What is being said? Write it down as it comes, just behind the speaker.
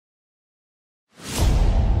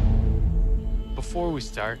Before we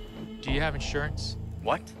start, do you have insurance?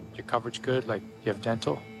 What? Your coverage good? Like, you have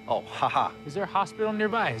dental? Oh, haha. Is there a hospital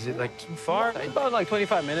nearby? Is it, like, too far? About like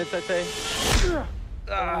 25 minutes, I'd say.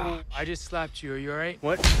 I just slapped you. Are you all right?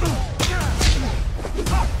 What?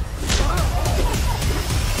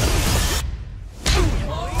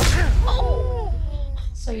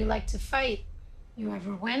 So you like to fight? You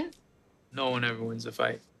ever win? No one ever wins a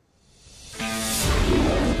fight.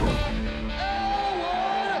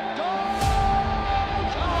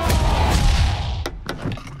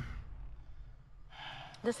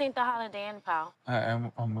 This ain't the Holiday Inn, pal.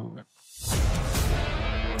 I'm moving.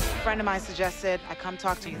 A friend of mine suggested I come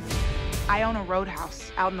talk to you. I own a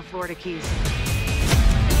roadhouse out in the Florida Keys.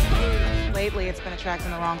 Lately, it's been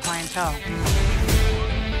attracting the wrong clientele.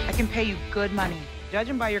 I can pay you good money.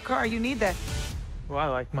 Judging by your car, you need that. Well, I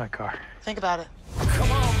like my car. Think about it.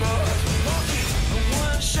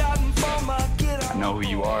 I know who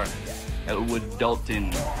you are. Elwood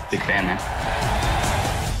Dalton. Big fan, man.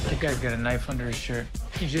 That guy's got a knife under his shirt.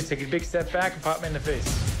 You just take a big step back and pop me in the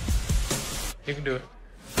face. You can do it.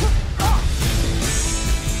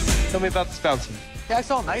 Tell me about this bouncer. Yeah,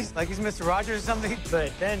 it's all nice, like he's Mr. Rogers or something,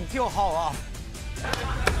 but then he'll haul off.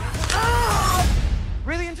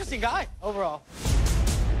 Really interesting guy, overall.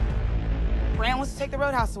 Brand wants to take the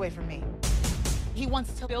roadhouse away from me. He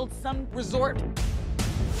wants to build some resort.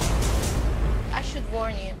 I should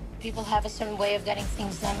warn you. People have a certain way of getting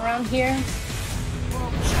things done around here.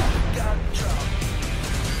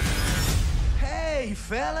 Hey,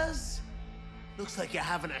 fellas. Looks like you're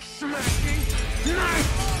having a smashing night.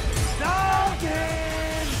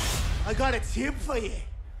 Dalton! I got a tip for you.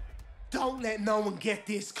 Don't let no one get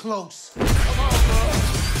this close.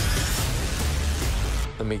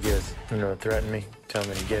 Let me guess. You're gonna threaten me? Tell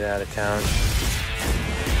me to get out of town?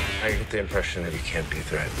 I get the impression that you can't be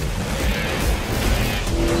threatened.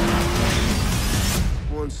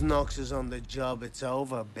 Once Knox is on the job, it's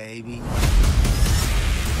over, baby.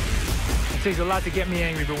 It takes a lot to get me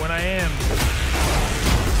angry, but when I am,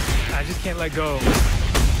 I just can't let go.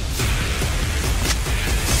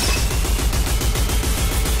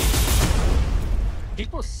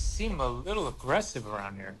 People seem a little aggressive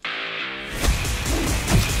around here.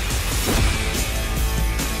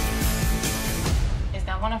 Is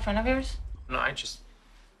that one in front of yours? No, I just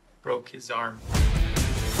broke his arm.